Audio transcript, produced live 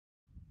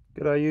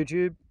G'day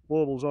YouTube,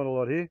 Warbles on a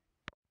lot here,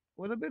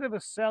 with a bit of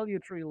a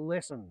salutary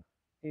lesson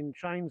in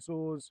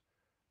chainsaws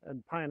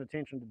and paying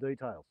attention to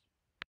details.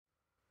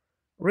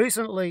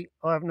 Recently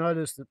I've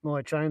noticed that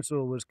my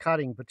chainsaw was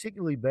cutting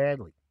particularly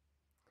badly.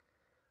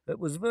 It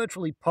was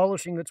virtually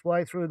polishing its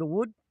way through the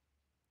wood,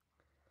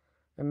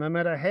 and no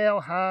matter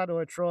how hard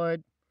I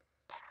tried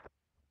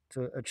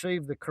to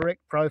achieve the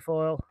correct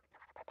profile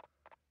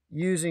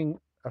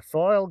using a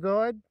file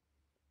guide,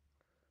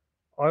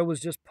 I was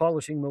just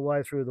polishing my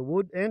way through the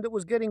wood, and it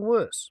was getting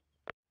worse.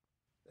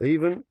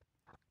 Even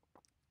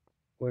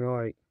when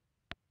I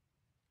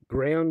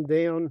ground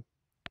down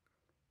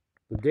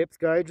the depth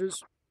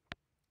gauges,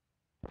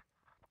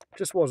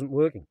 just wasn't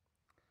working.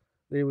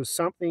 There was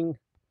something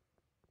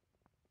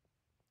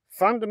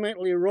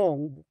fundamentally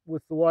wrong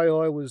with the way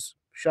I was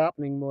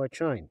sharpening my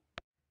chain.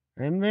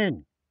 And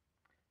then,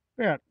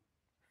 about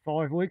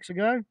 5 weeks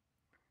ago,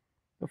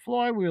 the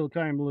flywheel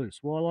came loose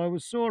while I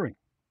was sawing,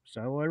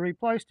 so I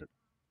replaced it.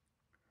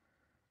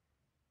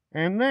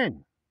 And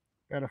then,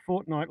 about a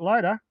fortnight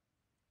later,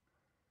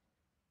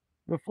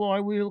 the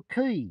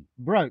Flywheel-Key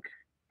broke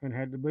and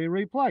had to be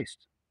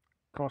replaced.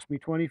 Cost me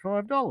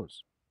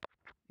 $25.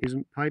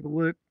 Isn't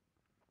paperwork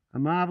a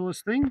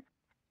marvellous thing?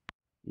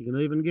 You can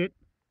even get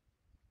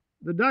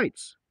the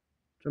dates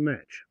to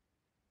match,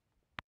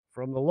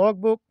 from the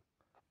logbook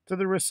to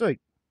the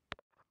receipt.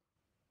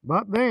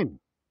 But then,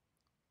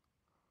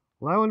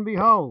 lo and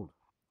behold,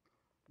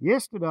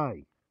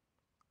 yesterday,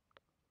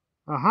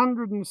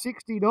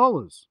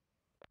 $160.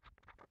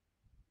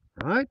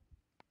 Right?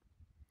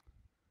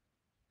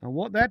 And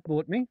what that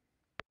bought me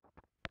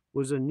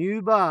was a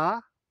new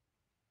bar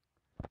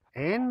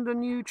and a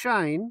new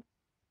chain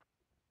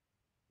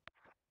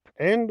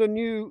and a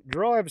new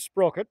drive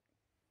sprocket,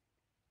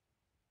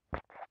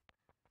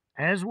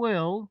 as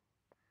well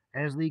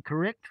as the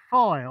correct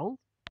file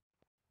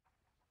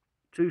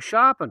to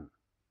sharpen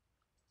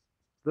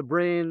the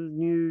brand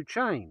new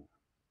chain.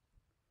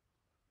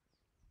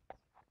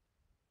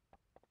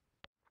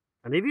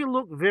 And if you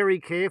look very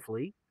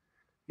carefully,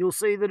 you'll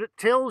see that it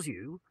tells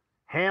you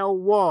how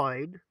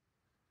wide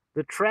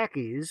the track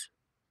is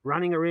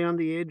running around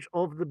the edge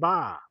of the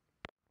bar.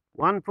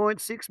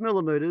 1.6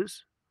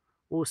 millimeters,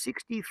 or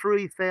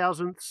 63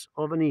 thousandths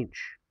of an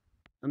inch.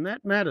 And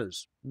that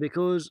matters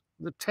because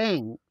the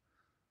tang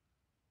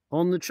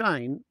on the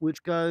chain,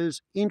 which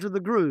goes into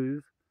the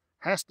groove,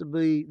 has to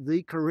be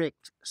the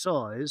correct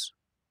size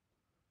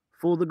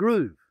for the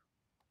groove.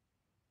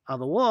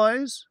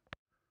 Otherwise,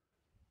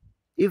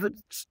 if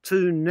it's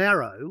too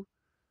narrow,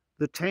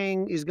 the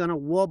tang is going to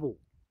wobble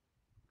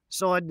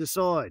side to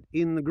side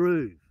in the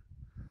groove.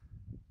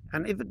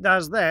 And if it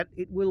does that,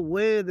 it will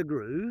wear the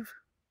groove,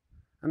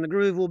 and the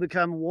groove will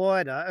become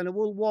wider and it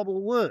will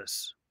wobble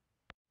worse.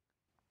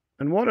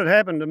 And what had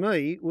happened to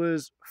me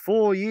was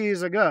 4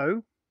 years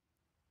ago,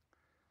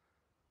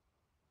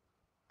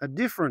 a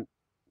different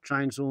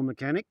chainsaw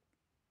mechanic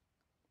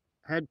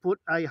had put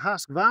a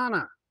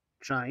Husquevarna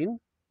chain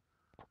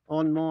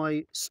on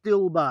my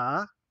Stihl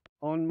Bar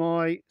on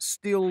my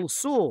Stihl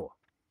saw.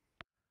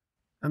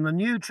 And the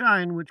new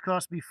chain, which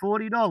cost me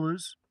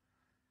 $40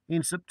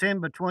 in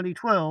September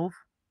 2012,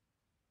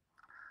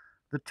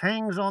 the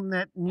tangs on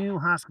that new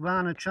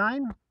Husquevarna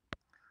chain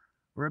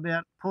were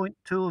about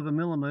 0.2 of a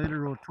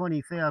millimetre, or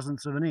 20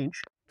 thousandths of an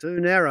inch, too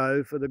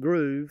narrow for the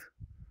groove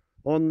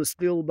on the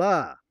Stihl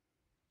Bar.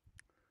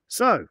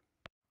 So,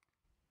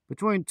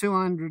 between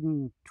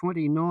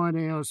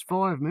 229 hours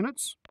 5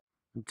 minutes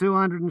and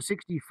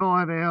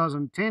 265 hours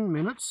and 10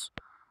 minutes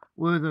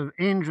worth of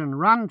engine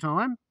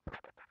runtime,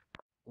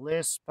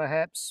 less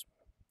perhaps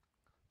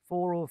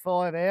 4 or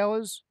 5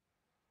 hours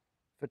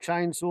for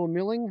chainsaw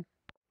milling,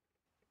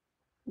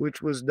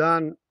 which was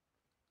done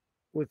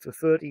with the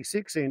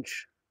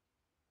 36-inch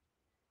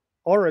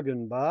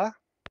Oregon bar.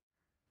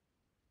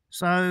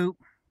 So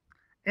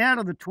out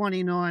of the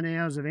 29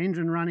 hours of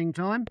engine running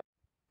time,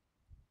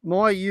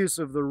 my use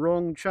of the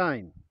wrong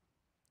chain,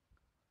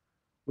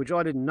 which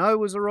I didn't know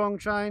was the wrong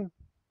chain,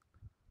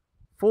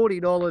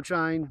 $40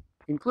 chain,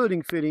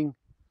 including fitting,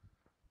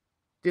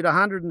 did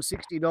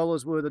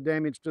 $160 worth of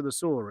damage to the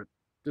saw. It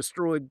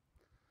destroyed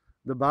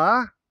the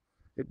bar,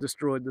 it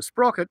destroyed the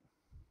sprocket,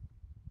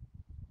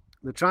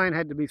 the chain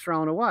had to be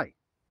thrown away.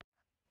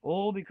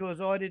 All because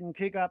I didn't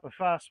kick up a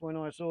fuss when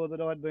I saw that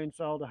I'd been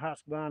sold a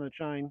Husquevarna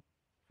chain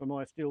for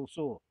my Stihl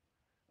saw.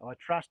 I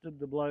trusted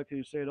the bloke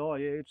who said, oh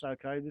yeah, it's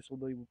okay, this will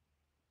be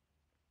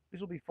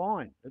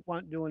fine, it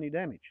won't do any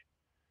damage.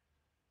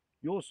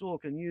 Your saw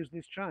can use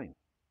this chain.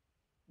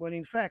 When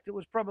in fact it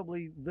was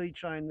probably the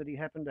chain that he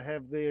happened to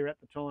have there at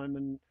the time,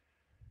 and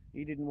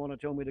he didn't want to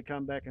tell me to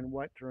come back and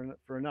wait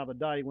for another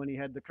day when he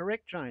had the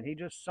correct chain. He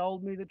just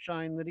sold me the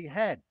chain that he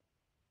had.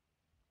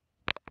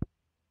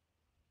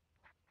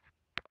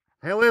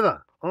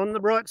 However, on the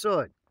bright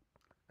side,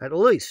 at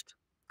least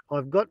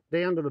I've got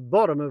down to the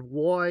bottom of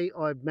why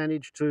I've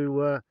managed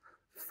to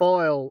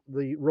file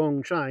the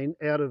wrong chain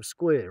out of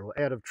square, or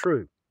out of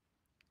true.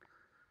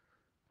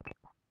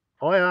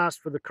 I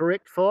asked for the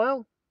correct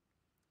file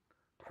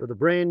for the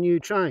brand new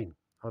chain.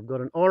 I've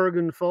got an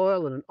Oregon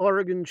file and an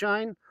Oregon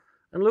chain,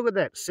 and look at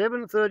that,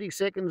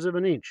 7/32 of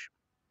an inch,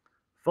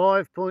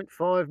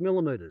 5.5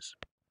 millimeters.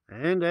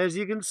 And as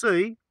you can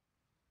see,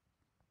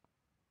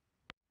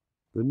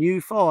 the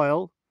new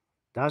file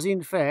does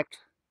in fact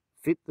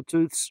fit the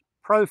tooth's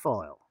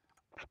profile.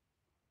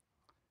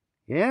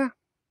 Yeah?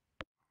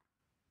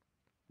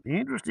 The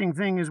interesting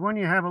thing is when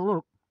you have a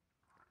look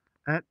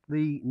at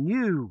the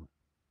new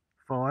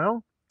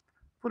file,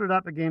 put it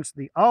up against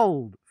the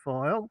old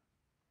file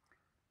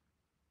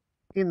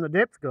in the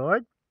depth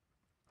guide,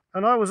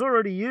 and I was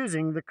already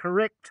using the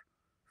correct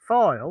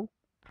file,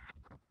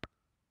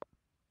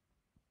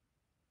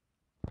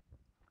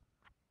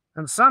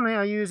 and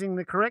somehow using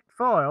the correct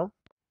file,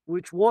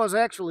 which was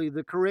actually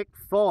the correct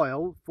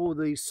file for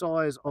the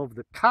size of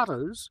the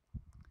cutters.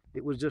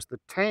 It was just the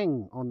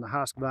tang on the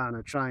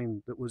Husquevarna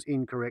chain that was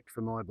incorrect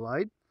for my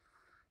blade.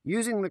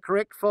 Using the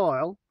correct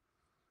file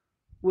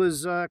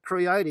was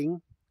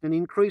creating an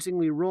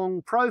increasingly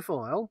wrong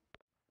profile,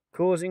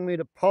 causing me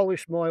to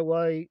polish my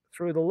way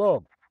through the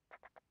log.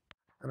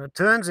 And it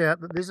turns out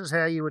that this is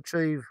how you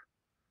achieve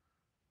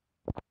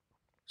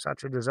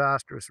such a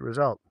disastrous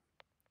result.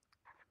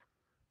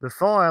 The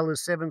file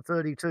is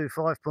 7/32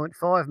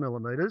 5.5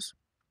 millimeters,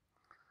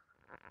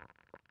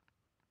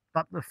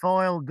 but the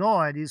file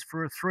guide is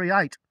for a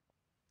 3/8,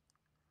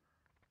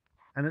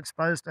 and it's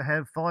supposed to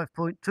have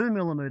 5.2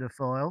 millimeter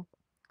file,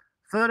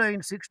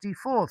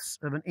 13/64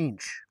 of an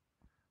inch,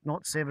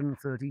 not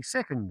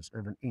 7/32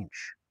 of an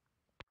inch.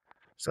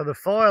 So the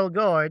file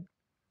guide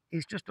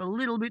is just a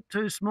little bit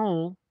too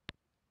small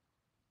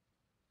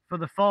for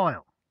the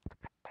file.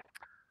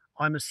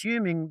 I'm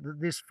assuming that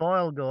this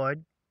file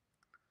guide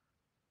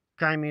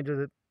came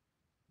into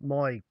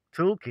my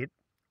toolkit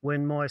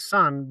when my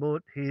son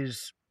bought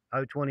his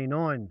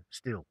 029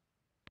 Stihl.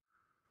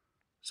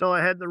 So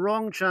I had the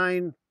wrong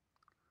chain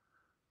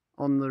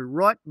on the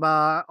right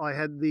bar, I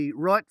had the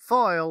right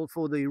file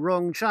for the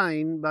wrong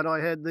chain, but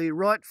I had the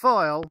right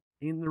file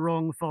in the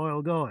wrong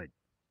file guide.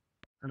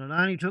 And it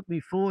only took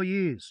me 4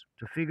 years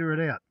to figure it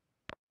out.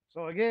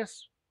 So I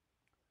guess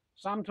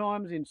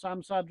sometimes in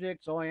some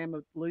subjects I am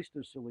at least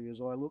as silly as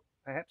I look,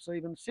 perhaps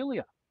even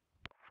sillier.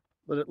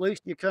 But at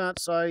least you can't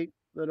say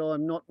that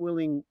I'm not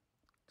willing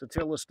to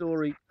tell a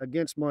story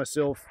against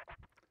myself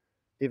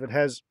if it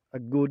has a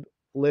good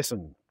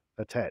lesson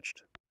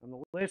attached. And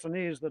the lesson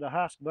is that a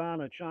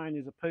Husquevarna chain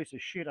is a piece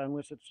of shit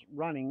unless it's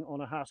running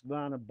on a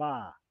Husquevarna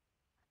bar.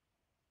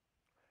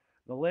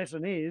 The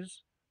lesson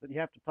is that you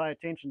have to pay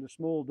attention to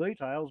small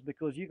details,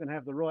 because you can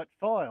have the right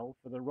file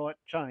for the right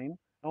chain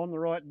on the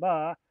right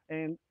bar,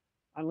 and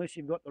unless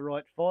you've got the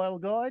right file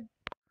guide,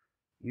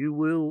 you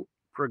will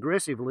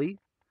progressively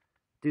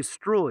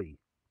destroy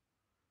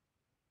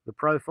the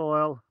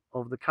profile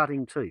of the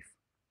cutting teeth.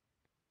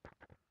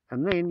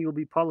 And then you'll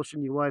be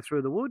polishing your way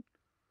through the wood,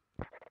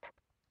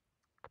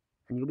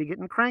 and you'll be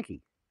getting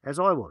cranky, as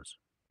I was.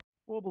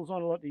 Warbles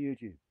on a lot to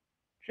YouTube.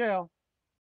 Ciao.